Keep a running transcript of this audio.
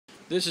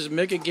This is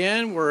Mick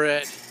again. We're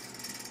at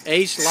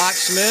Ace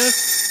Locksmith.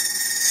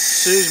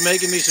 Sue's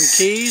making me some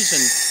keys,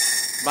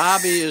 and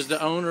Bobby is the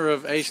owner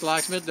of Ace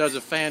Locksmith. Does a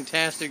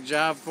fantastic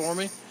job for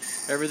me.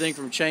 Everything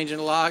from changing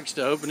locks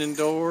to opening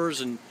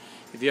doors, and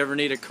if you ever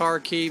need a car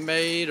key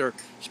made, or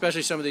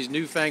especially some of these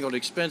newfangled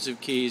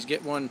expensive keys,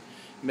 get one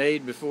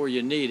made before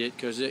you need it,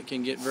 because it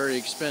can get very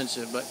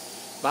expensive. But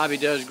Bobby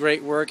does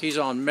great work. He's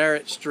on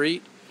Merritt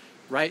Street,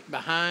 right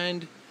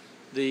behind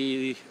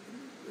the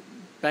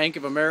Bank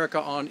of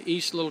America on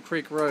East Little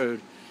Creek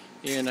Road,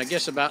 in I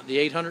guess about the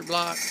 800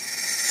 block.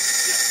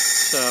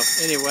 So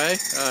anyway,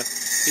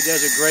 he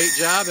does a great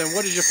job. And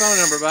what is your phone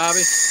number,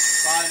 Bobby?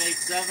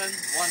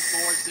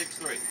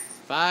 587-1463.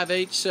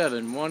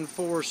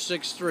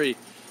 587-1463.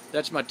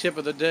 That's my tip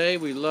of the day.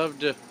 We love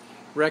to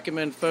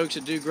recommend folks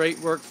that do great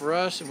work for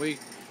us, and we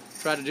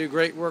try to do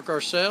great work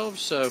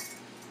ourselves. So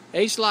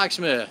Ace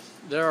Locksmith,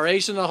 they're our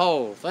ace in the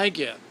hole. Thank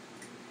you.